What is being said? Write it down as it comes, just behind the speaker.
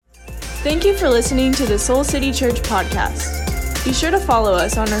Thank you for listening to the Soul City Church podcast. Be sure to follow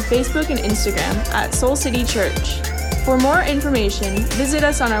us on our Facebook and Instagram at Soul City Church. For more information, visit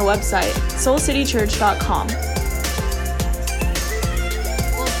us on our website, soulcitychurch.com.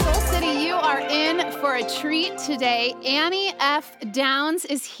 Well, Soul City, you are in for a treat today. Annie F. Downs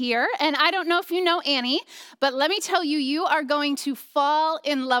is here, and I don't know if you know Annie, but let me tell you, you are going to fall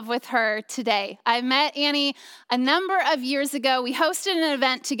in love with her today. I met Annie a number of years ago. We hosted an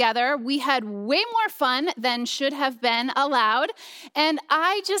event together. We had way more fun than should have been allowed, and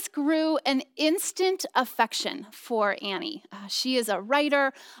I just grew an instant affection for Annie. She is a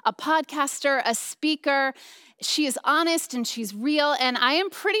writer, a podcaster, a speaker. She is honest and she's real, and I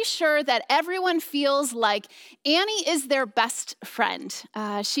am pretty sure that everyone feels like Annie is their best friend.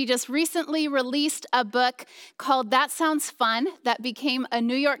 She just recently released a book called That Sounds Fun that became a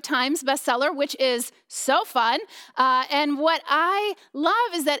New York Times bestseller, which is so fun. And what I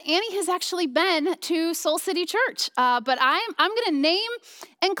love is that Annie has actually been to Soul City Church, but I'm going to name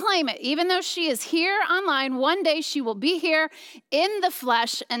and claim it. Even though she is here online, one day she will be here in the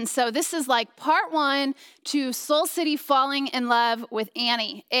flesh. And so this is like part one to Soul City falling in love with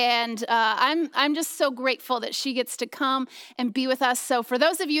Annie. And I'm just so grateful that she gets to come and be with us. So for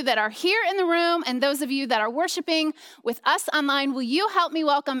those of you that are here in the room and those of you that are worshiping with us online, will you help me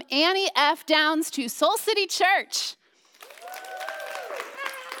welcome Annie F. Downs to Soul City Church?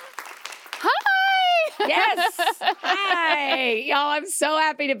 Hi! Yes. Hi. Y'all, I'm so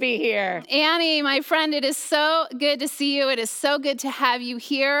happy to be here. Annie, my friend, it is so good to see you. It is so good to have you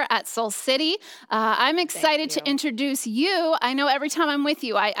here at Soul City. I'm excited to introduce you. I know every time I'm with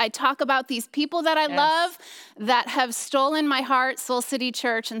you, I talk about these people that I love that have stolen my heart, Soul City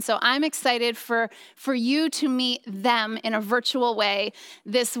Church. And so I'm excited for you to meet them in a virtual way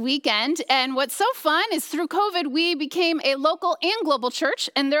this weekend. And what's so fun is through COVID, we became a local and global church.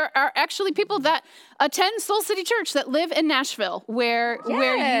 And there are actually people that attend Soul City Church that live in Nashville, where you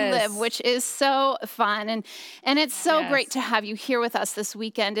live, which is so fun. And it's so great to have you here with us this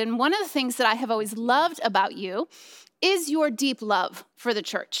weekend. And one of the things that I have always loved about you is your deep love for the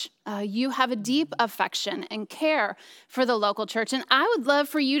church. You have a deep affection and care for the local church. And I would love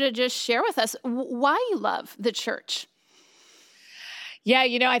for you to just share with us why you love the church. Yeah,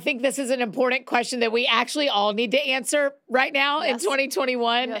 I think this is an important question that we actually all need to answer right now in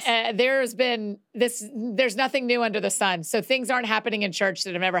 2021. Yes. There's nothing new under the sun. So things aren't happening in church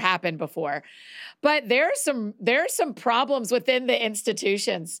that have never happened before. But there are some problems within the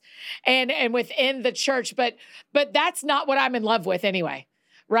institutions and within the church, but that's not what I'm in love with anyway.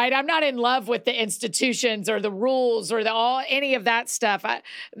 Right? I'm not in love with the institutions or the rules or any of that stuff.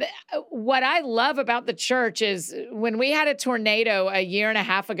 What I love about the church is when we had a tornado a year and a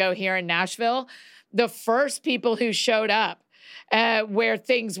half ago here in Nashville, the first people who showed up where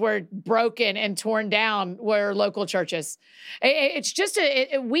things were broken and torn down were local churches. It's just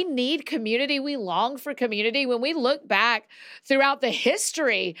we need community. We long for community. When we look back throughout the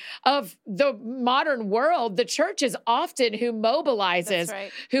history of the modern world, the church is often who mobilizes,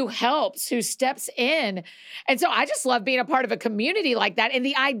 who helps, who steps in. And so I just love being a part of a community like that. And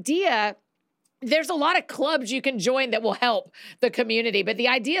the idea, there's a lot of clubs you can join that will help the community, but the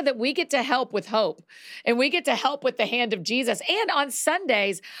idea that we get to help with hope and we get to help with the hand of Jesus. And on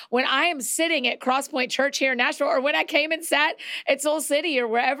Sundays, when I am sitting at Crosspoint Church here in Nashville, or when I came and sat at Soul City or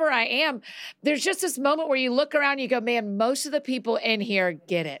wherever I am, there's just this moment where you look around and you go, man, most of the people in here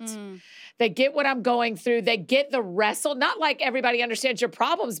get it. They get what I'm going through. They get the wrestle. Not like everybody understands your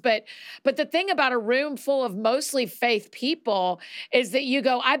problems, but the thing about a room full of mostly faith people is that you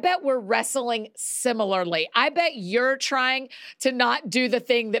go, I bet we're wrestling similarly. I bet you're trying to not do the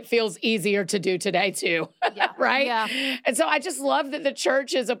thing that feels easier to do today too, right? Yeah. And so I just love that the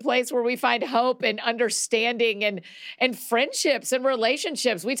church is a place where we find hope and understanding and friendships and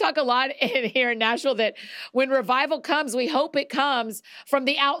relationships. We talk a lot here in Nashville that when revival comes, we hope it comes from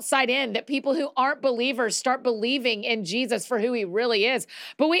the outside in, that people who aren't believers start believing in Jesus for who he really is.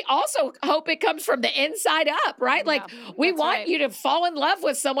 But we also hope it comes from the inside up, right? Like we want you to fall in love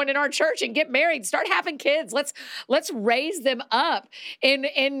with someone in our church and get married, start having kids. Let's raise them up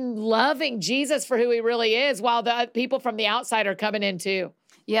in loving Jesus for who he really is, while the people from the outside are coming in too.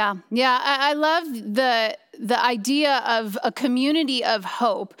 Yeah. I love the idea of a community of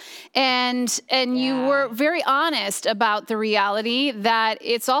hope. And you were very honest about the reality that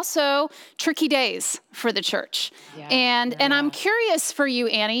it's also tricky days for the church. And I'm curious for you,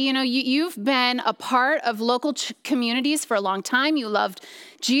 Annie, you've been a part of local communities for a long time. You loved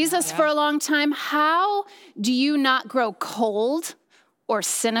Jesus for a long time. How do you not grow cold or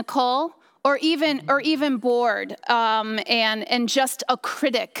cynical or even bored, and just a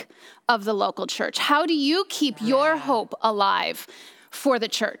critic of the local church? How do you keep your hope alive for the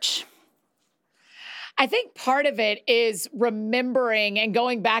church? I think part of it is remembering and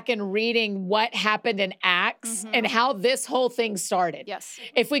going back and reading what happened in Acts and how this whole thing started. Yes.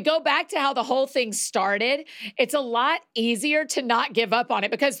 If we go back to how the whole thing started, it's a lot easier to not give up on it,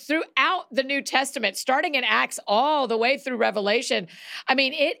 because throughout the New Testament, starting in Acts all the way through Revelation, I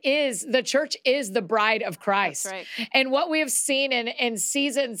mean, the church is the bride of Christ. That's right. And what we have seen in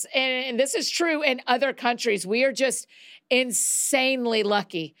seasons, and this is true in other countries, we are just insanely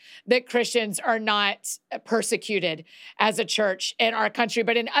lucky that Christians are not persecuted as a church in our country.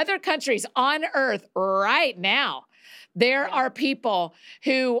 But in other countries on earth right now, there are people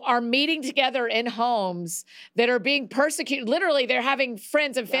who are meeting together in homes that are being persecuted. Literally, they're having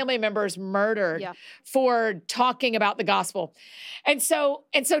friends and family members murdered for talking about the gospel. And so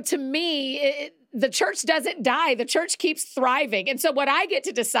to me, the church doesn't die. The church keeps thriving. And so what I get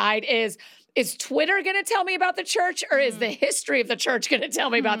to decide is Twitter going to tell me about the church, or is the history of the church going to tell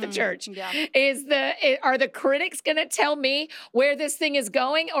me about the church? Yeah. Are the critics going to tell me where this thing is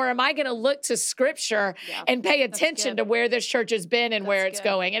going, or am I going to look to Scripture and pay attention to where this church has been and where it's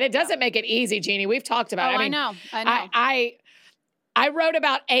going? And it doesn't make it easy, Jeannie. We've talked about it. I know. I wrote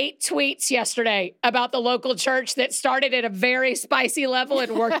about 8 tweets yesterday about the local church that started at a very spicy level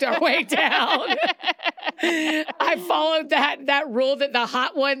and worked our way down. I followed that rule that the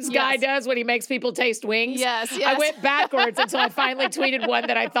Hot Ones guy does when he makes people taste wings. Yes. I went backwards until I finally tweeted one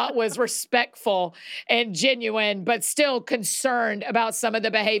that I thought was respectful and genuine, but still concerned about some of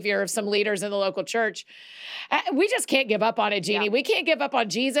the behavior of some leaders in the local church. We just can't give up on it, Jeannie. We can't give up on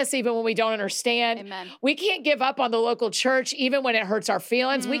Jesus even when we don't understand. Amen. We can't give up on the local church even when it hurts our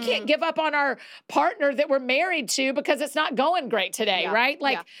feelings. We can't give up on our partner that we're married to because it's not going great today, right?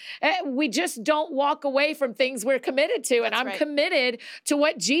 We just don't walk away from things we're committed to. And I'm committed to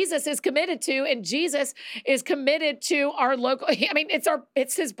what Jesus is committed to, and Jesus is committed to our local, I mean,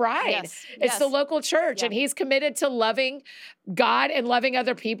 it's his bride. It's the local church, and he's committed to loving God and loving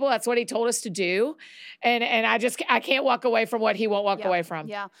other people. That's what he told us to do. And I can't walk away from what he won't walk away from.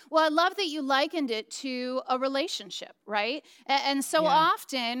 Yeah. Well, I love that you likened it to a relationship, right? And so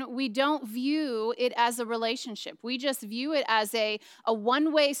often we don't view it as a relationship. We just view it as a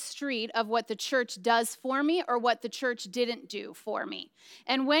one-way street of what the church does for me or what the church didn't do for me.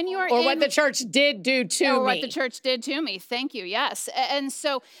 And when you're what the church did do to me. Or what the church did to me. Thank you. Yes. And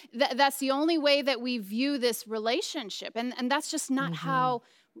so that's the only way that we view this relationship. And that's just not how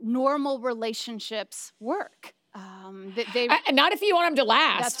normal relationships work. Not if you want them to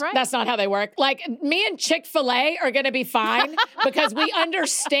last. That's right. That's not how they work. Like, me and Chick-fil-A are going to be fine because we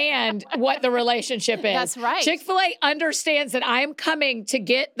understand what the relationship is. That's right. Chick-fil-A understands that I am coming to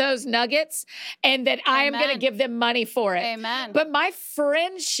get those nuggets and that I am going to give them money for it. Amen. But my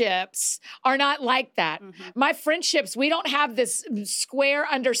friendships are not like that. My friendships, we don't have this square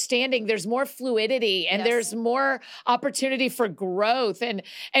understanding. There's more fluidity and there's more opportunity for growth. And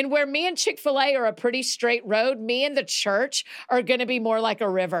where me and Chick-fil-A are a pretty straight road, me and the church are going to be more like a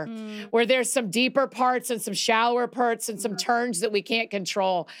river where there's some deeper parts and some shallower parts and some turns that we can't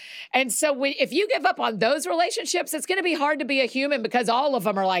control. And so if you give up on those relationships, it's going to be hard to be a human because all of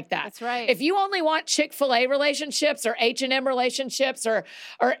them are like that. That's right. If you only want Chick-fil-A relationships or H&M relationships or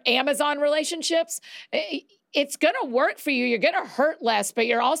Amazon relationships, it's going to work for you. You're going to hurt less, but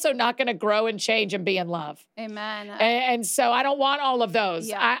you're also not going to grow and change and be in love. Amen. And so I don't want all of those.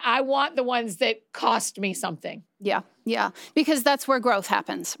 Yeah. I want the ones that cost me something. Yeah. Because that's where growth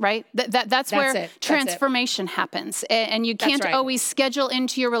happens, right? That's where transformation happens. And you can't always schedule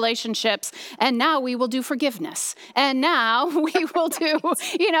into your relationships. And now we will do forgiveness. And now we will do,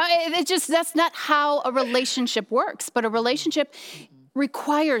 that's not how a relationship works. But a relationship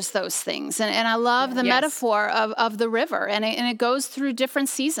requires those things. And I love the metaphor of the river. And it goes through different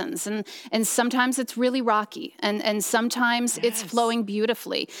seasons. And sometimes it's really rocky. And sometimes it's flowing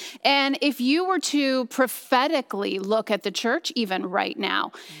beautifully. And if you were to prophetically look at the church even right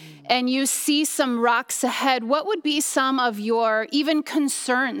now, and you see some rocks ahead, what would be some of your even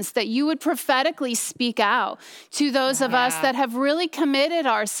concerns that you would prophetically speak out to those of us that have really committed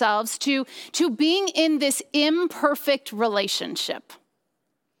ourselves to being in this imperfect relationship?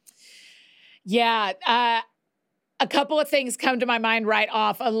 A couple of things come to my mind right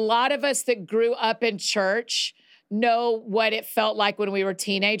off. A lot of us that grew up in church know what it felt like when we were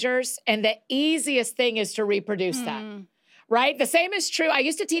teenagers. And the easiest thing is to reproduce that. right? The same is true. I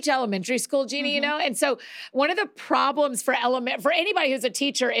used to teach elementary school, Jeannie, you know? And so one of the problems for anybody who's a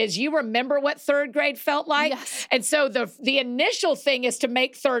teacher is you remember what third grade felt like. Yes. And so the initial thing is to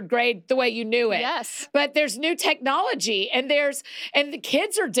make third grade the way you knew it. Yes. But there's new technology and the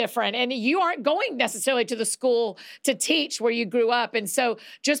kids are different and you aren't going necessarily to the school to teach where you grew up. And so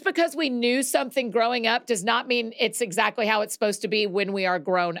just because we knew something growing up does not mean it's exactly how it's supposed to be when we are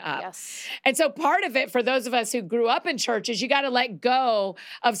grown up. Yes. And so part of it for those of us who grew up in church is you got to let go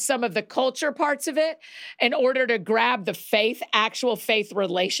of some of the culture parts of it in order to grab the actual faith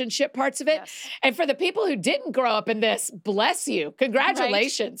relationship parts of it. Yes. And for the people who didn't grow up in this, bless you.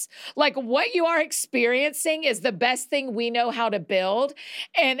 Congratulations. Like what you are experiencing is the best thing we know how to build.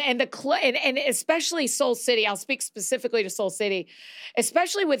 And especially Soul City, I'll speak specifically to Soul City,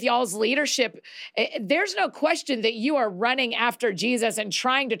 especially with y'all's leadership, there's no question that you are running after Jesus and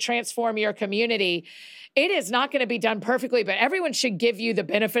trying to transform your community. It is not going to be done perfectly, but everyone should give you the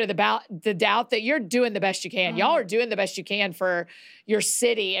benefit of the doubt that you're doing the best you can. Y'all are doing the best you can for your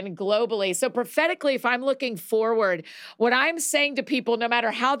city and globally. So prophetically, if I'm looking forward, what I'm saying to people, no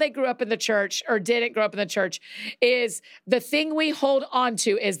matter how they grew up in the church or didn't grow up in the church, is the thing we hold on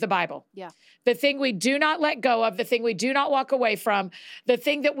to is the Bible. Yeah. The thing we do not let go of, the thing we do not walk away from, the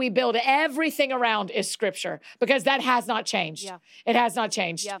thing that we build everything around is Scripture, because that has not changed. Yeah. It has not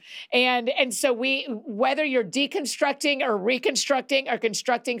changed. Yeah. And so whether you're deconstructing or reconstructing or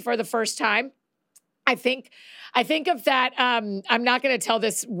constructing for the first time, I think of that. I'm not going to tell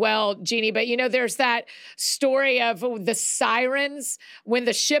this well, Jeannie, but there's that story of the sirens when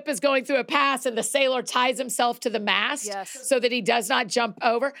the ship is going through a pass and the sailor ties himself to the mast so that he does not jump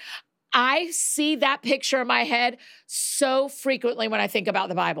over. I see that picture in my head so frequently when I think about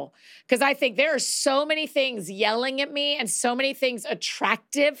the Bible, because I think there are so many things yelling at me and so many things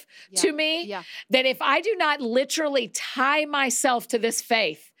attractive to me that if I do not literally tie myself to this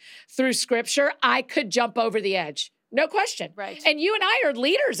faith through Scripture, I could jump over the edge. No question. Right. And you and I are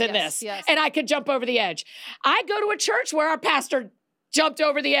leaders in this, and I could jump over the edge. I go to a church where our pastor jumped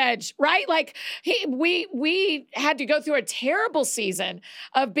over the edge, right? Like we had to go through a terrible season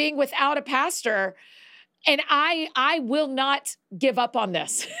of being without a pastor. And I will not give up on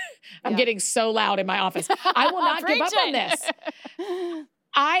this. I'm getting so loud in my office. I will not give up on this.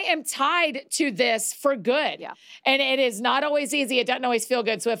 I am tied to this for good. Yeah. And it is not always easy. It doesn't always feel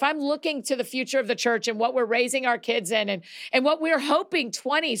good. So if I'm looking to the future of the church and what we're raising our kids in and what we're hoping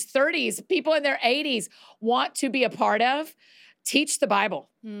 20s, 30s, people in their 80s want to be a part of, teach the Bible.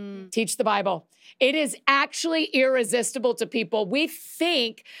 Teach the Bible. It is actually irresistible to people. We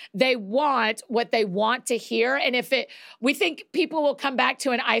think they want what they want to hear. And we think people will come back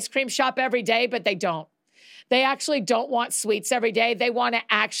to an ice cream shop every day, but they don't. They actually don't want sweets every day. They want to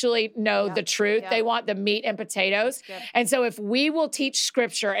actually know the truth. They want the meat and potatoes. And so if we will teach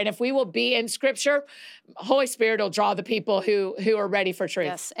Scripture and if we will be in Scripture, Holy Spirit will draw the people who are ready for truth.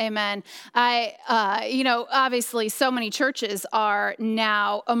 Yes, amen. Obviously so many churches are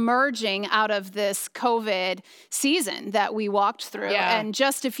now emerging out of this COVID season that we walked through. Yeah. And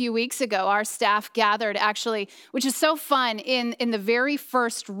just a few weeks ago, our staff gathered actually, which is so fun, in the very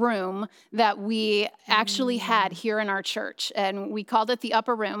first room that we actually had here in our church. And we called it the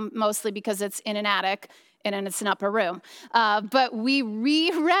upper room, mostly because it's in an attic and it's an upper room. But we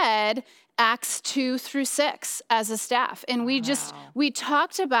reread Acts 2-6 as a staff. And we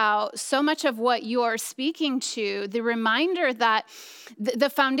talked about so much of what you're speaking to, the reminder that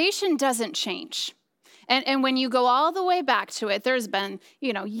the foundation doesn't change. And when you go all the way back to it, there's been,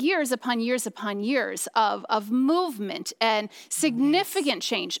 years upon years upon years of movement and significant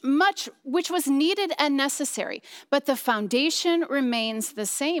change, much which was needed and necessary. But the foundation remains the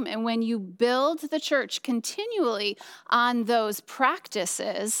same. And when you build the church continually on those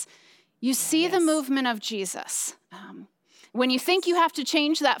practices, you see the movement of Jesus. When you think you have to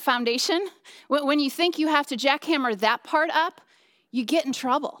change that foundation, when you think you have to jackhammer that part up, you get in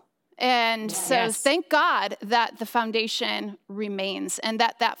trouble. And so thank God that the foundation remains and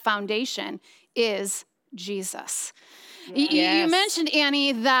that foundation is Jesus. You mentioned,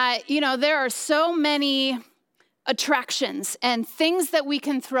 Annie, that, there are so many attractions and things that we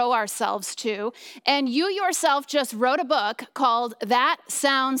can throw ourselves to. And you yourself just wrote a book called That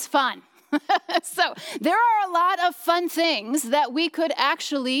Sounds Fun. So there are a lot of fun things that we could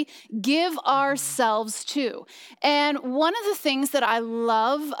actually give ourselves to. And one of the things that I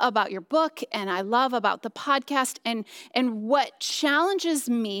love about your book and I love about the podcast and what challenges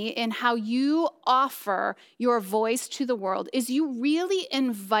me in how you offer your voice to the world is you really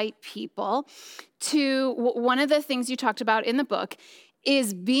invite people to, one of the things you talked about in the book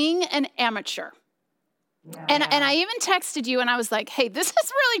is being an amateur. And I even texted you and I was like, hey, this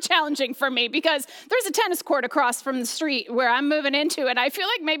is really challenging for me because there's a tennis court across from the street where I'm moving into, and I feel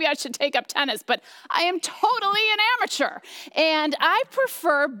like maybe I should take up tennis, but I am totally an amateur. And I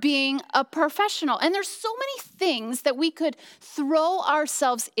prefer being a professional. And there's so many things that we could throw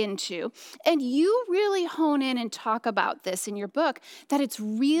ourselves into. And you really hone in and talk about this in your book, that it's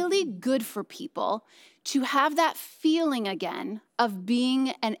really good for people to have that feeling again of being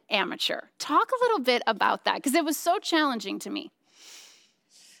an amateur. Talk a little bit about that, because it was so challenging to me.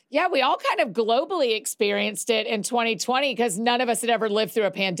 Yeah, we all kind of globally experienced it in 2020 because none of us had ever lived through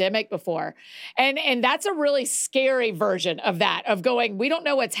a pandemic before. And that's a really scary version of that, of going, we don't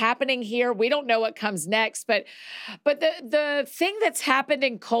know what's happening here. We don't know what comes next. But the thing that's happened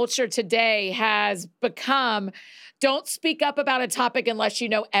in culture today has become, don't speak up about a topic unless you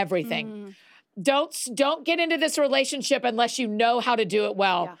know everything. Don't get into this relationship unless you know how to do it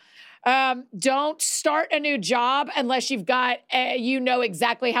well. Yeah. Don't start a new job unless you've got, you know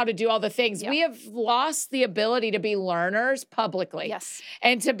exactly how to do all the things. Yep. We have lost the ability to be learners publicly. Yes.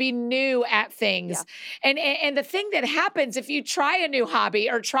 And to be new at things. Yeah. And the thing that happens if you try a new hobby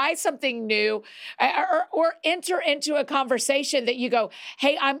or try something new or enter into a conversation that you go,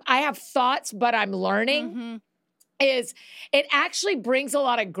 hey, I have thoughts, but I'm learning. Is it actually brings a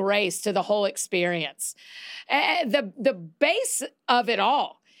lot of grace to the whole experience. The base of it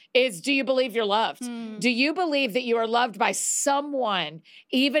all is, do you believe you're loved? Do you believe that you are loved by someone,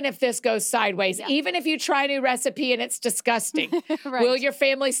 even if this goes sideways, even if you try a new recipe and it's disgusting? Right. Will your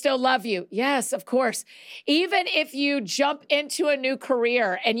family still love you? Yes, of course. Even if you jump into a new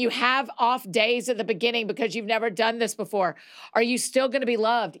career and you have off days at the beginning because you've never done this before, are you still going to be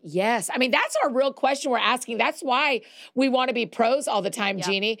loved? Yes. I mean, that's our real question we're asking. That's why we want to be pros all the time,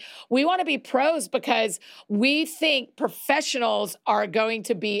 Jeannie. We want to be pros because we think professionals are going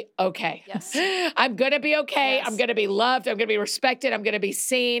to be okay. Yes. I'm going to be okay. Yes. I'm going to be loved. I'm going to be respected. I'm going to be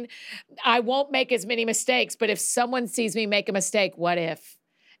seen. I won't make as many mistakes, but if someone sees me make a mistake, what if?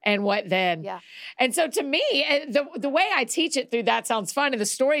 And what then? Yeah. And so to me, the way I teach it through That Sounds Fun and the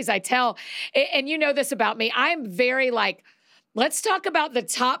stories I tell, and you know this about me, I'm very like, let's talk about the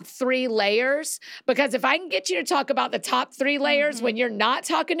top 3 layers, because if I can get you to talk about the top 3 layers when you're not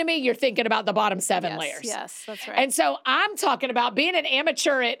talking to me, you're thinking about the bottom 7 layers. Yes, that's right. And so I'm talking about being an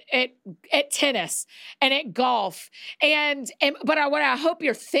amateur at tennis and at golf. But what I hope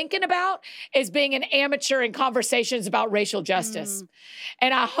you're thinking about is being an amateur in conversations about racial justice.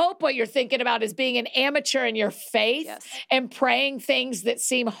 And I hope what you're thinking about is being an amateur in your faith and praying things that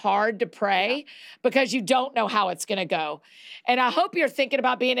seem hard to pray because you don't know how it's going to go. And I hope you're thinking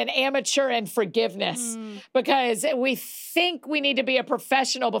about being an amateur in forgiveness because we think we need to be a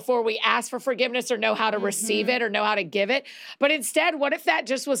professional before we ask for forgiveness or know how to receive it or know how to give it. But instead, what if that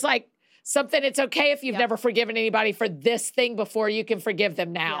just was like something, it's okay if you've never forgiven anybody for this thing before, you can forgive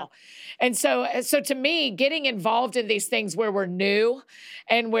them now. And so to me, getting involved in these things where we're new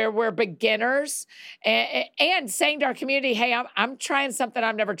and where we're beginners and saying to our community, hey, I'm trying something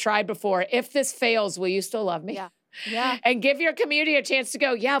I've never tried before. If this fails, will you still love me? Yeah. And give your community a chance to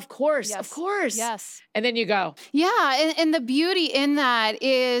go, yeah, of course, of course. Yes. And then you go. Yeah, and the beauty in that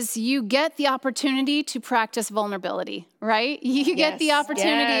is you get the opportunity to practice vulnerability, right? You get the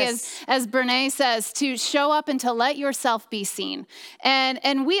opportunity, as Brene says, to show up and to let yourself be seen.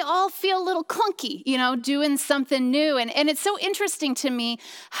 And we all feel a little clunky, doing something new. And it's so interesting to me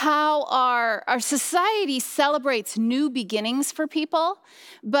how our society celebrates new beginnings for people,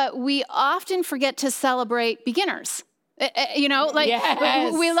 but we often forget to celebrate beginners. We love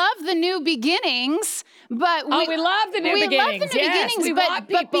the new beginnings, but we love the new beginnings.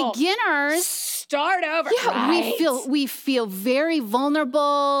 But beginners start over. Yeah, right. we feel very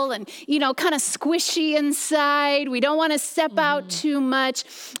vulnerable and kind of squishy inside. We don't want to step out too much.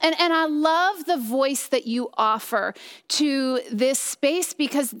 And I love the voice that you offer to this space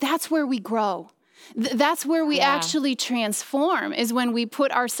because that's where we grow. That's where we actually transform, is when we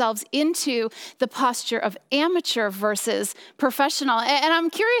put ourselves into the posture of amateur versus professional. And I'm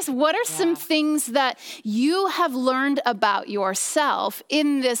curious, what are some things that you have learned about yourself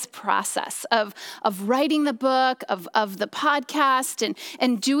in this process of writing the book, of the podcast,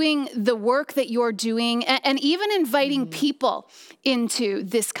 and doing the work that you're doing, and even inviting people into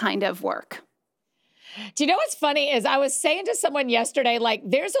this kind of work? Do you know what's funny is I was saying to someone yesterday, like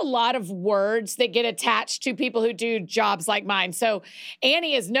there's a lot of words that get attached to people who do jobs like mine. So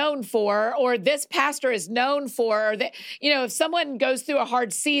Annie is known for, or this pastor is known for, or that, if someone goes through a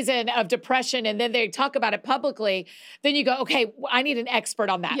hard season of depression and then they talk about it publicly, then you go, okay, I need an expert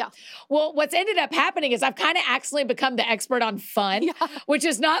on that. Yeah. Well, what's ended up happening is I've kind of accidentally become the expert on fun, which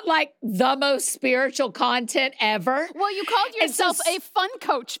is not like the most spiritual content ever. Well, you called yourself a fun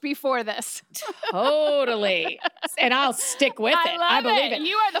coach before this. Totally. And I'll stick with it. I believe it.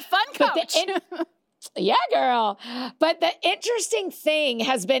 You are the fun coach. Yeah, girl. But the interesting thing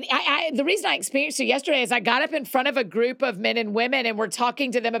has been, the reason I experienced it yesterday is I got up in front of a group of men and women and we're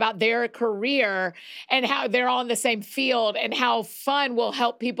talking to them about their career and how they're all in the same field and how fun will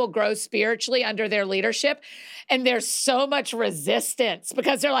help people grow spiritually under their leadership. And there's so much resistance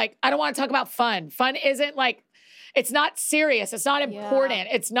because they're like, I don't want to talk about fun. Fun isn't like, it's not serious. It's not important.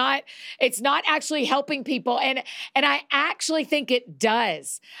 Yeah. It's not actually helping people. And I actually think it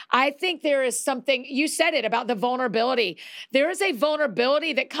does. I think there is something, you said it about the vulnerability. There is a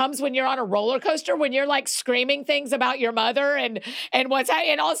vulnerability that comes when you're on a roller coaster, when you're like screaming things about your mother and all of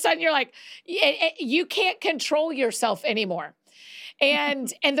a sudden you're like, you can't control yourself anymore.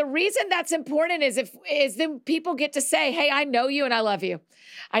 And the reason that's important is then people get to say, hey, I know you and I love you.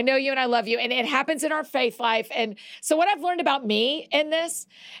 I know you and I love you. And it happens in our faith life. And so what I've learned about me in this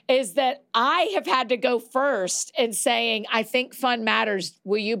is that I have had to go first in saying, I think fun matters.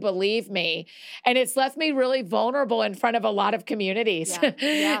 Will you believe me? And it's left me really vulnerable in front of a lot of communities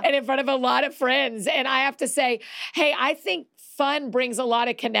and in front of a lot of friends. And I have to say, hey, I think fun brings a lot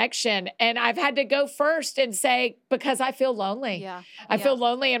of connection. And I've had to go first and say, because I feel lonely. I feel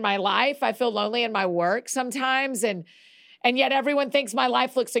lonely in my life. I feel lonely in my work sometimes. And yet everyone thinks my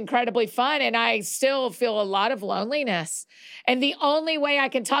life looks incredibly fun. And I still feel a lot of loneliness. And the only way I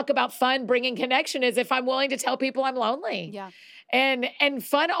can talk about fun bringing connection is if I'm willing to tell people I'm lonely. Yeah. And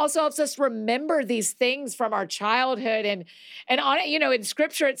fun also helps us remember these things from our childhood. And on it, in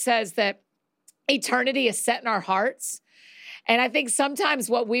scripture, it says that eternity is set in our hearts. And I think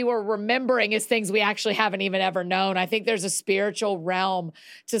sometimes what we were remembering is things we actually haven't even ever known. I think there's a spiritual realm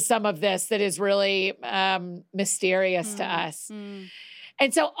to some of this that is really mysterious to us.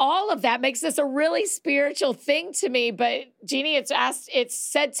 And so all of that makes this a really spiritual thing to me. But Jeannie, it's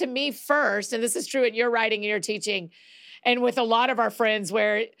said to me first, and this is true in your writing and your teaching, and with a lot of our friends,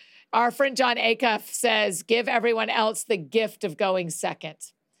 where our friend John Acuff says, give everyone else the gift of going second.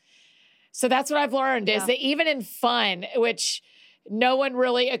 So that's what I've learned is that even in fun, which no one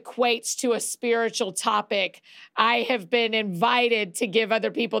really equates to a spiritual topic, I have been invited to give other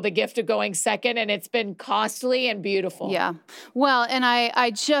people the gift of going second, and it's been costly and beautiful. Yeah. Well, and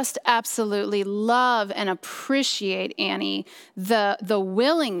I just absolutely love and appreciate, Annie, the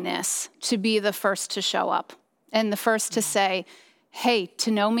willingness to be the first to show up and the first to say, hey,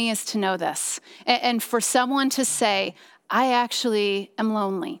 to know me is to know this. And for someone to say, I actually am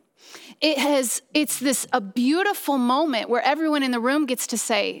lonely. It's a beautiful moment where everyone in the room gets to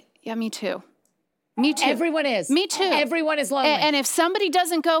say, yeah, me too. Me too. Everyone is. Me too. Everyone is lonely. And if somebody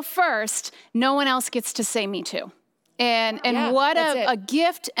doesn't go first, no one else gets to say me too. And what a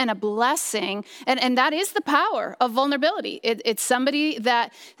gift and a blessing. And that is the power of vulnerability. It's somebody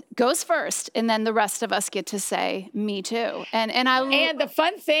that goes first, and then the rest of us get to say, me too. And the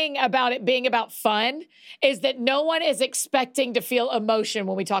fun thing about it being about fun is that no one is expecting to feel emotion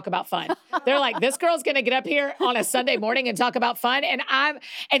when we talk about fun. They're like, this girl's going to get up here on a Sunday morning and talk about fun.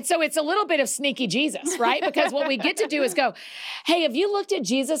 And so it's a little bit of sneaky Jesus, right? Because what we get to do is go, hey, have you looked at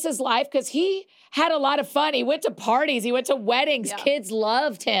Jesus's life? Because he had a lot of fun. He went to parties. He went to weddings. Yeah. Kids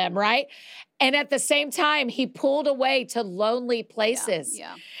loved him, right? And at the same time, he pulled away to lonely places.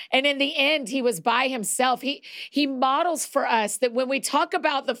 Yeah. And in the end, he was by himself. He models for us that when we talk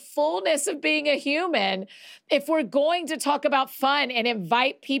about the fullness of being a human, if we're going to talk about fun and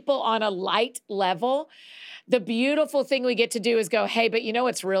invite people on a light level, the beautiful thing we get to do is go, hey, but you know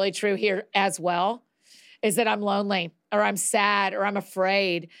what's really true here as well is that I'm lonely, or I'm sad, or I'm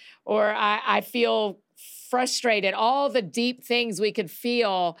afraid, or I feel frustrated. All the deep things we could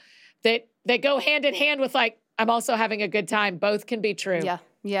feel that go hand in hand with like, I'm also having a good time. Both can be true.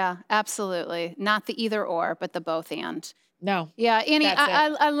 Yeah, absolutely. Not the either or, but the both and. No. Yeah, Annie,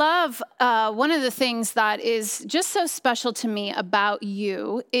 I love one of the things that is just so special to me about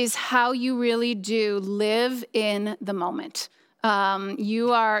you is how you really do live in the moment.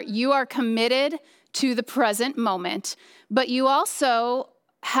 You are committed to the present moment, but you also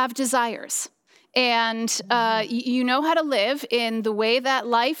have desires. and you know how to live in the way that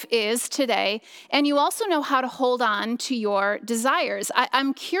life is today, and you also know how to hold on to your desires.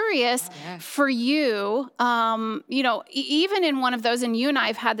 I'm curious for you, even in one of those, and you and I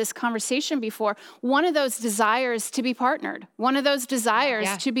have had this conversation before, one of those desires to be partnered, one of those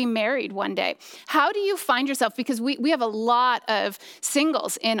desires to be married one day. How do you find yourself? Because we have a lot of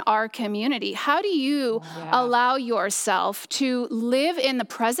singles in our community. How do you allow yourself to live in the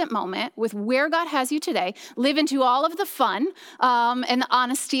present moment with where God has you today, live into all of the fun and the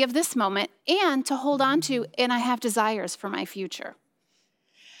honesty of this moment, and to hold on to, and I have desires for my future?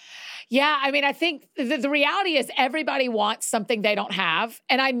 Yeah, I mean, I think the reality is everybody wants something they don't have.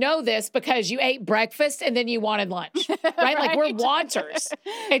 And I know this because you ate breakfast and then you wanted lunch, right? Like we're wanters.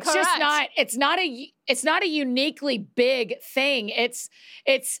 It's just not, it's not a uniquely big thing. It's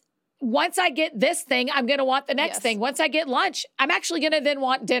once I get this thing, I'm going to want the next thing. Once I get lunch, I'm actually going to then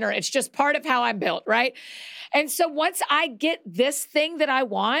want dinner. It's just part of how I'm built, right? And so once I get this thing that I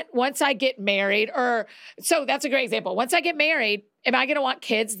want, once I get married, so that's a great example. Once I get married, am I going to want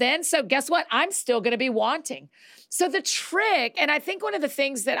kids then? So guess what? I'm still going to be wanting. So the trick, and I think one of the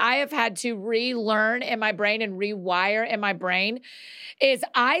things that I have had to relearn in my brain and rewire in my brain is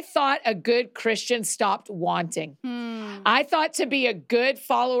I thought a good Christian stopped wanting. I thought to be a good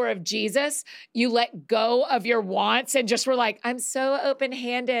follower of Jesus, you let go of your wants and just were like, I'm so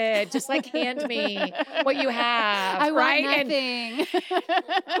open-handed. Just like hand me what you have. I want nothing.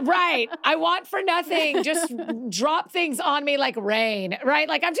 Right. I want for nothing. Just drop things on me like rain, right?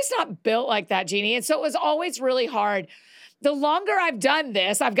 Like I'm just not built like that, Jeannie. And so it was always really hard. The longer I've done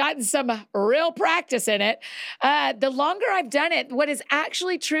this, I've gotten some real practice in it. The longer I've done it, what is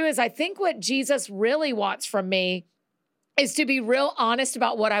actually true is I think what Jesus really wants from me is to be real honest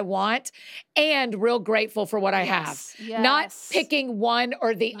about what I want and real grateful for what I have. Not picking one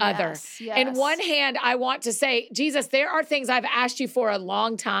or the other. In one hand, I want to say, Jesus, there are things I've asked you for a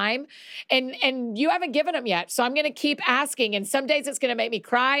long time and you haven't given them yet. So I'm going to keep asking. And some days it's going to make me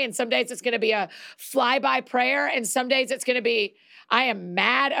cry. And some days it's going to be a flyby prayer. And some days it's going to be, I am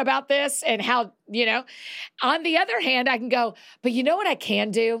mad about this and how, on the other hand, I can go, but you know what I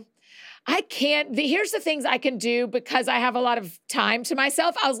can do? Here's the things I can do because I have a lot of time to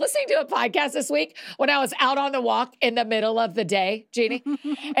myself. I was listening to a podcast this week when I was out on the walk in the middle of the day, Jeannie,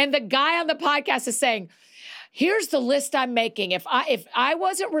 and the guy on the podcast is saying, here's the list I'm making. If I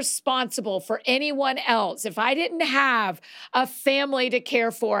wasn't responsible for anyone else, if I didn't have a family to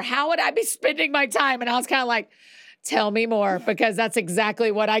care for, how would I be spending my time? And I was kind of like, tell me more, because that's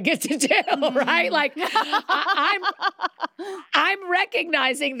exactly what I get to do, right? Like I'm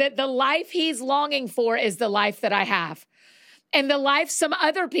recognizing that the life he's longing for is the life that I have. And the life some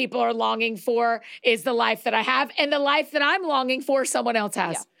other people are longing for is the life that I have. And the life that I'm longing for, someone else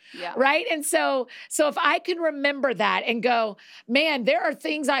has. Yeah. Right. And so if I can remember that and go, man, there are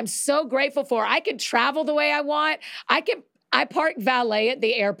things I'm so grateful for. I can travel the way I want. I park valet at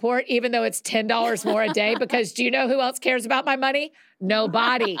the airport, even though it's $10 more a day, because do you know who else cares about my money?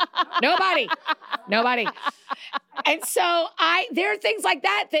 Nobody. And so there are things like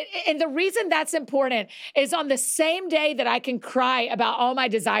that, and the reason that's important is on the same day that I can cry about all my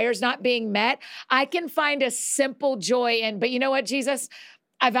desires not being met, I can find a simple joy in, but you know what, Jesus?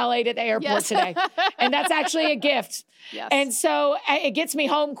 I valeted at the airport today. And that's actually a gift. And so it gets me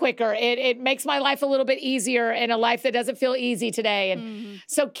home quicker. It makes my life a little bit easier in a life that doesn't feel easy today. And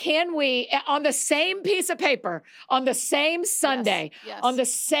so can we, on the same piece of paper, on the same Sunday, on the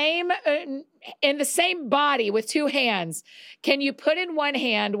same, in the same body with two hands, can you put in one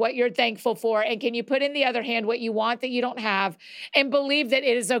hand what you're thankful for, and can you put in the other hand what you want that you don't have, and believe that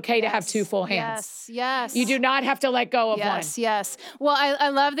it is okay to have two full hands? Yes. You do not have to let go of one. Yes. Well, I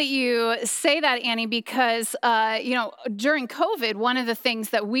love that you say that, Annie, because, during COVID, one of the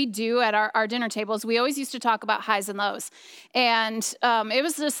things that we do at our dinner tables, we always used to talk about highs and lows. And it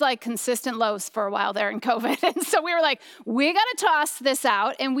was just like consistent lows for a while there in COVID. And so we were like, we got to toss this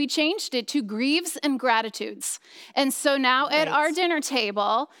out. And we changed it to grieves and gratitudes. And so now at our dinner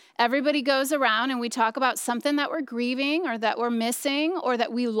table, everybody goes around and we talk about something that we're grieving or that we're missing or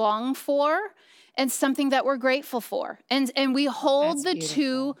that we long for, and something that we're grateful for. And we hold the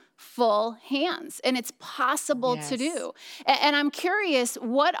two full hands, and it's possible to do. And I'm curious,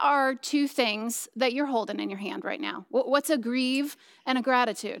 what are two things that you're holding in your hand right now? What's a grieve and a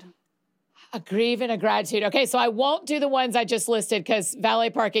gratitude? A grieve and a gratitude. Okay, so I won't do the ones I just listed because valet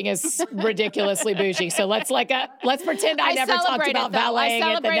parking is ridiculously bougie. So let's pretend I never talked about valeting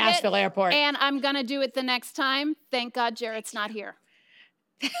at the Nashville airport. And I'm gonna do it the next time. Thank God Jarrett's not here.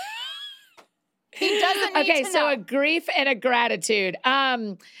 He doesn't need to know. So a grief and a gratitude.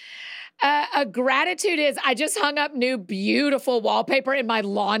 A gratitude is I just hung up new beautiful wallpaper in my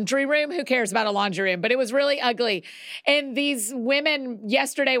laundry room. Who cares about a laundry room? But it was really ugly. And these women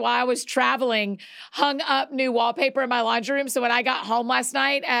yesterday while I was traveling hung up new wallpaper in my laundry room. So when I got home last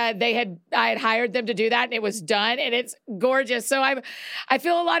night, I had hired them to do that and it was done and it's gorgeous. So I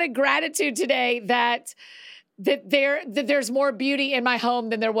feel a lot of gratitude today that there's more beauty in my home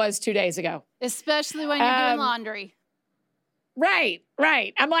than there was 2 days ago. Especially when you're doing laundry. Right.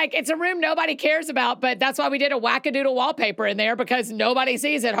 I'm like, it's a room nobody cares about, but that's why we did a wackadoodle wallpaper in there because nobody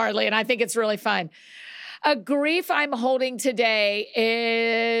sees it hardly. And I think it's really fun. A grief I'm holding today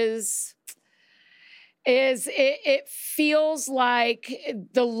is it feels like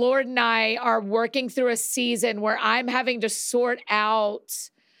the Lord and I are working through a season where I'm having to sort out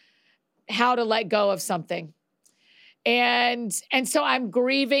how to let go of something. And so I'm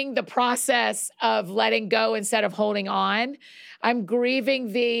grieving the process of letting go instead of holding on. I'm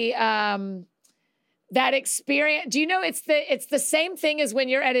grieving that experience. Do you know it's the same thing as when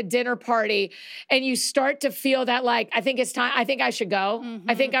you're at a dinner party and you start to feel that like, I think it's time. I think I should go. Mm-hmm.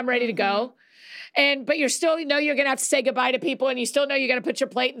 I think I'm ready to go. But you're still, you're going to have to say goodbye to people and you still know you're going to put your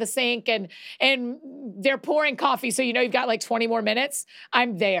plate in the sink and they're pouring coffee. So, you've got like 20 more minutes.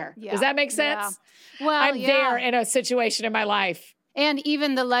 I'm there. Yeah. Does that make sense? Yeah. Well, I'm there in a situation in my life. And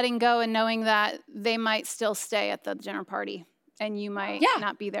even the letting go and knowing that they might still stay at the dinner party and you might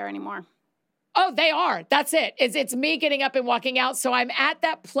not be there anymore. Oh, they are. That's it. It's me getting up and walking out. So I'm at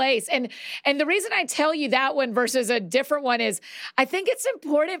that place. And the reason I tell you that one versus a different one is I think it's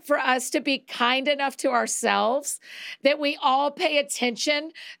important for us to be kind enough to ourselves that we all pay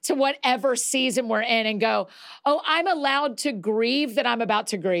attention to whatever season we're in and go, oh, I'm allowed to grieve that I'm about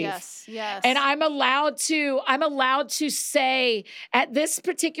to grieve. Yes. And I'm allowed to say at this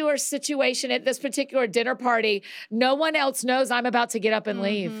particular situation, at this particular dinner party, no one else knows I'm about to get up and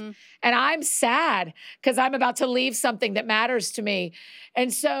leave. And I'm sad because I'm about to leave something that matters to me.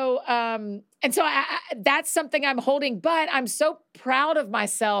 And so that's something I'm holding, but I'm so proud of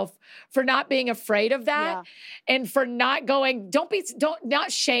myself for not being afraid of that and for not going,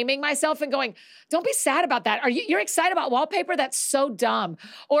 not shaming myself and going, don't be sad about that. You're excited about wallpaper? That's so dumb.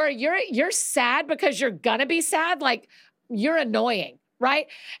 Or you're sad because you're gonna be sad. Like you're annoying, right?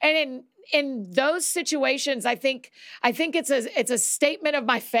 And in those situations, I think it's a statement of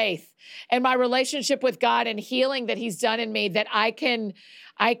my faith and my relationship with God and healing that He's done in me that I can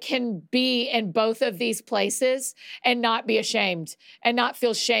be in both of these places and not be ashamed and not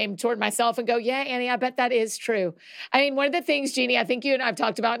feel shame toward myself and go, yeah, Annie, I bet that is true. I mean, one of the things, Jeannie, I think you and I have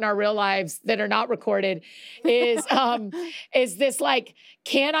talked about in our real lives that are not recorded is this like,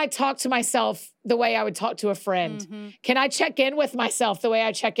 can I talk to myself the way I would talk to a friend? Mm-hmm. Can I check in with myself the way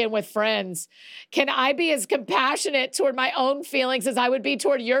I check in with friends? Can I be as compassionate toward my own feelings as I would be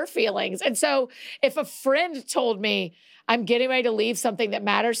toward your feelings? And so if a friend told me I'm getting ready to leave something that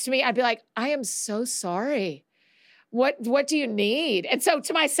matters to me, I'd be like, I am so sorry. What do you need? And so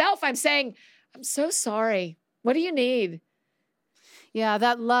to myself, I'm saying, I'm so sorry. What do you need? Yeah,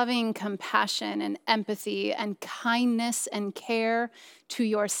 that loving compassion and empathy and kindness and care to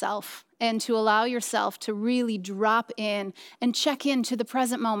yourself and to allow yourself to really drop in and check into the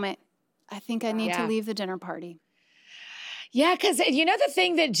present moment. I think I need to leave the dinner party. Yeah, because the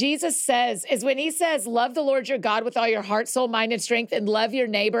thing that Jesus says is when He says, love the Lord your God with all your heart, soul, mind, and strength, and love your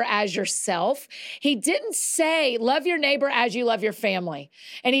neighbor as yourself. He didn't say, love your neighbor as you love your family.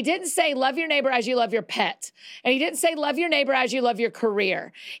 And He didn't say, love your neighbor as you love your pet. And He didn't say, love your neighbor as you love your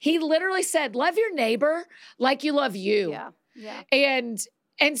career. He literally said, love your neighbor like you love you. Yeah.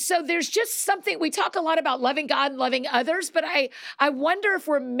 And so there's just something, we talk a lot about loving God and loving others, but I wonder if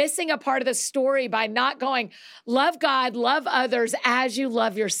we're missing a part of the story by not going, love God, love others as you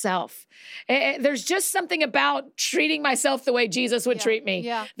love yourself. There's just something about treating myself the way Jesus would treat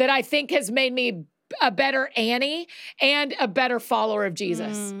me that I think has made me a better Annie and a better follower of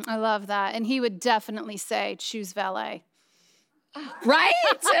Jesus. I love that. And He would definitely say, choose valet. Right?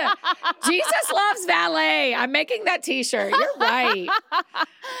 Jesus loves valet. I'm making that t-shirt. You're right.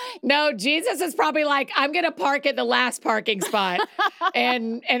 No, Jesus is probably like, I'm going to park at the last parking spot.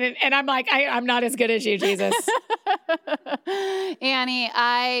 And I'm like, I'm not as good as you, Jesus. Annie,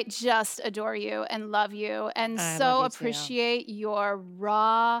 I just adore you and love you and so appreciate your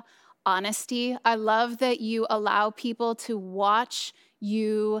raw honesty. I love that you allow people to watch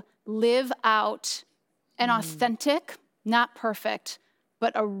you live out an authentic, not perfect,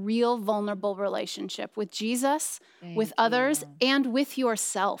 but a real vulnerable relationship with Jesus, with others, and with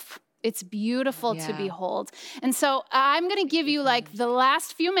yourself. It's beautiful to Yeah. behold. And so I'm going to give you like the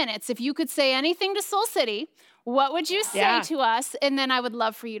last few minutes. If you could say anything to Soul City, what would you say Yeah. to us? And then I would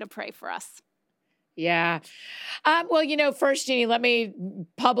love for you to pray for us. Yeah. Well, first, Jeannie, let me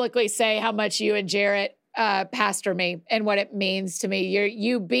publicly say how much you and Jarrett pastor me and what it means to me.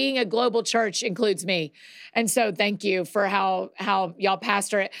 You being a global church includes me. And so thank you for how y'all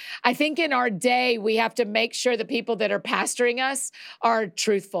pastor it. I think in our day, we have to make sure the people that are pastoring us are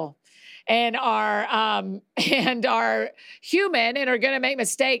truthful and are human and are going to make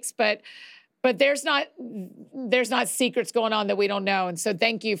mistakes, but there's not secrets going on that we don't know. And so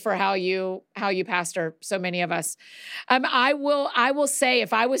thank you for how you pastor so many of us. I will say,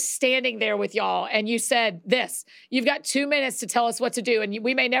 if I was standing there with y'all and you said this, you've got 2 minutes to tell us what to do, and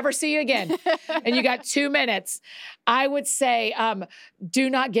we may never see you again, and you got 2 minutes, I would say, do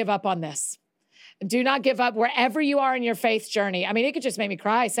not give up on this. Do not give up wherever you are in your faith journey. I mean, it could just make me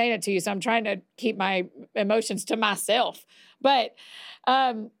cry saying it to you, so I'm trying to keep my emotions to myself. But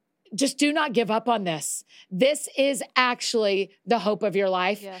just do not give up on this. This is actually the hope of your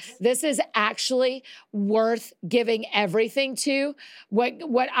life. Yes. This is actually worth giving everything to.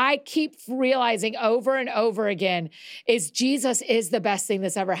 What I keep realizing over and over again is Jesus is the best thing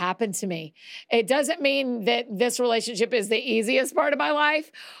that's ever happened to me. It doesn't mean that this relationship is the easiest part of my life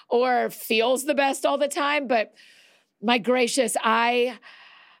or feels the best all the time, but my gracious, I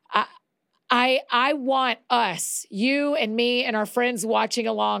want us, you and me and our friends watching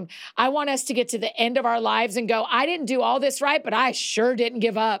along, I want us to get to the end of our lives and go, I didn't do all this right, but I sure didn't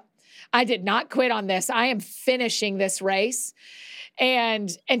give up. I did not quit on this. I am finishing this race.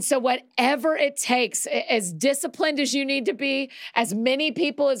 And so whatever it takes, as disciplined as you need to be, as many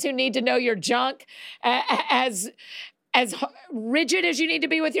people as who need to know your junk, as rigid as you need to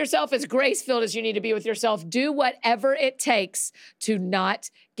be with yourself, as grace-filled as you need to be with yourself, do whatever it takes to not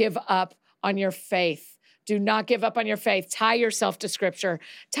give up on your faith. Do not give up on your faith. Tie yourself to scripture.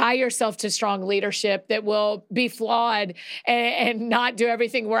 Tie yourself to strong leadership that will be flawed and not do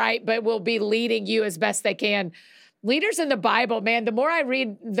everything right, but will be leading you as best they can. Leaders in the Bible, man, the more I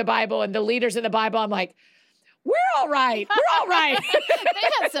read the Bible and the leaders in the Bible, I'm like, we're all right. We're all right. They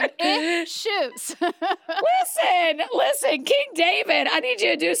had some issues. Listen, King David, I need you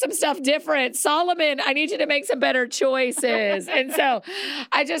to do some stuff different. Solomon, I need you to make some better choices. And so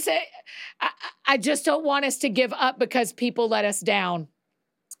I just don't want us to give up because people let us down.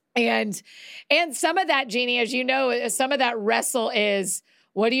 And some of that, Jeannie, as you know, some of that wrestle is,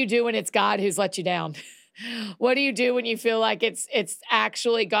 what do you do when it's God who's let you down? What do you do when you feel like it's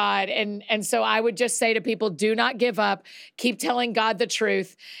actually God? And so I would just say to people, do not give up. Keep telling God the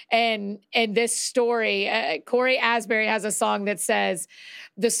truth. And this story, Corey Asbury has a song that says,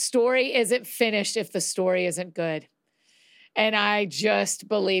 the story isn't finished if the story isn't good. And I just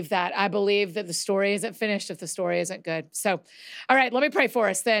believe that. I believe that the story isn't finished if the story isn't good. So, all right, let me pray for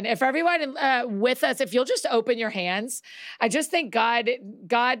us then. If everyone with us, if you'll just open your hands, I just think God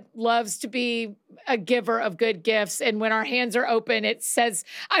loves to be a giver of good gifts. And when our hands are open, it says,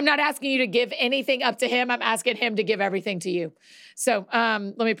 I'm not asking you to give anything up to him. I'm asking him to give everything to you. So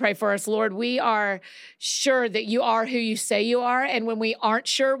let me pray for us. Lord, we are sure that you are who you say you are. And when we aren't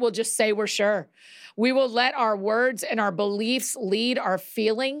sure, we'll just say we're sure. We will let our words and our beliefs lead our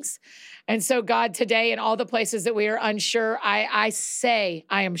feelings. And so, God, today in all the places that we are unsure, I say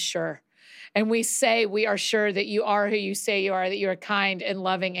I am sure. And we say we are sure that you are who you say you are, that you are kind and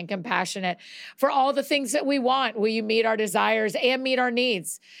loving and compassionate. For all the things that we want, will you meet our desires and meet our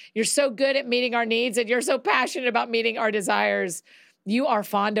needs? You're so good at meeting our needs, and you're so passionate about meeting our desires. You are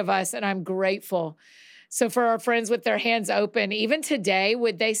fond of us, and I'm grateful. So for our friends with their hands open, even today,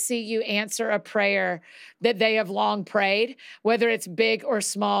 would they see you answer a prayer that they have long prayed, whether it's big or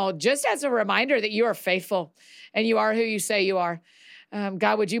small, just as a reminder that you are faithful and you are who you say you are.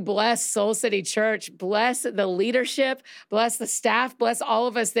 God, would you bless Soul City Church, bless the leadership, bless the staff, bless all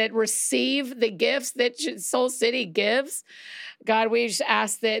of us that receive the gifts that Soul City gives. God, we just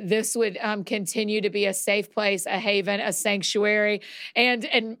ask that this would continue to be a safe place, a haven, a sanctuary,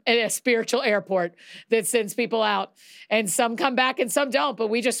 and a spiritual airport that sends people out. And some come back and some don't, but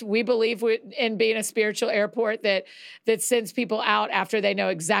we believe in being a spiritual airport that sends people out after they know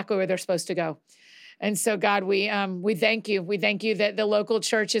exactly where they're supposed to go. And so, God, we thank you. We thank you that the local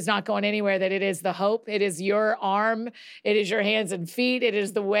church is not going anywhere, that it is the hope. It is your arm. It is your hands and feet. It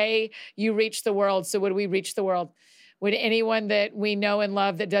is the way you reach the world. So would we reach the world? Would anyone that we know and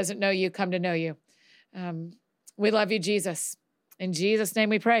love that doesn't know you come to know you? We love you, Jesus. In Jesus' name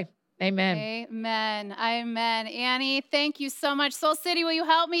we pray. Amen. Amen. Amen. Annie, thank you so much. Soul City, will you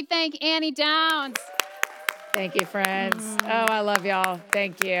help me thank Annie Downs? Thank you, friends. Oh, I love y'all.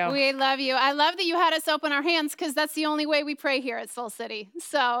 Thank you. We love you. I love that you had us open our hands because that's the only way we pray here at Soul City.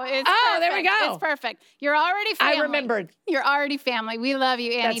 So it's perfect. There we go. It's perfect. You're already family. I remembered. You're already family. We love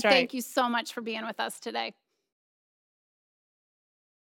you, Annie. That's right. Thank you so much for being with us today.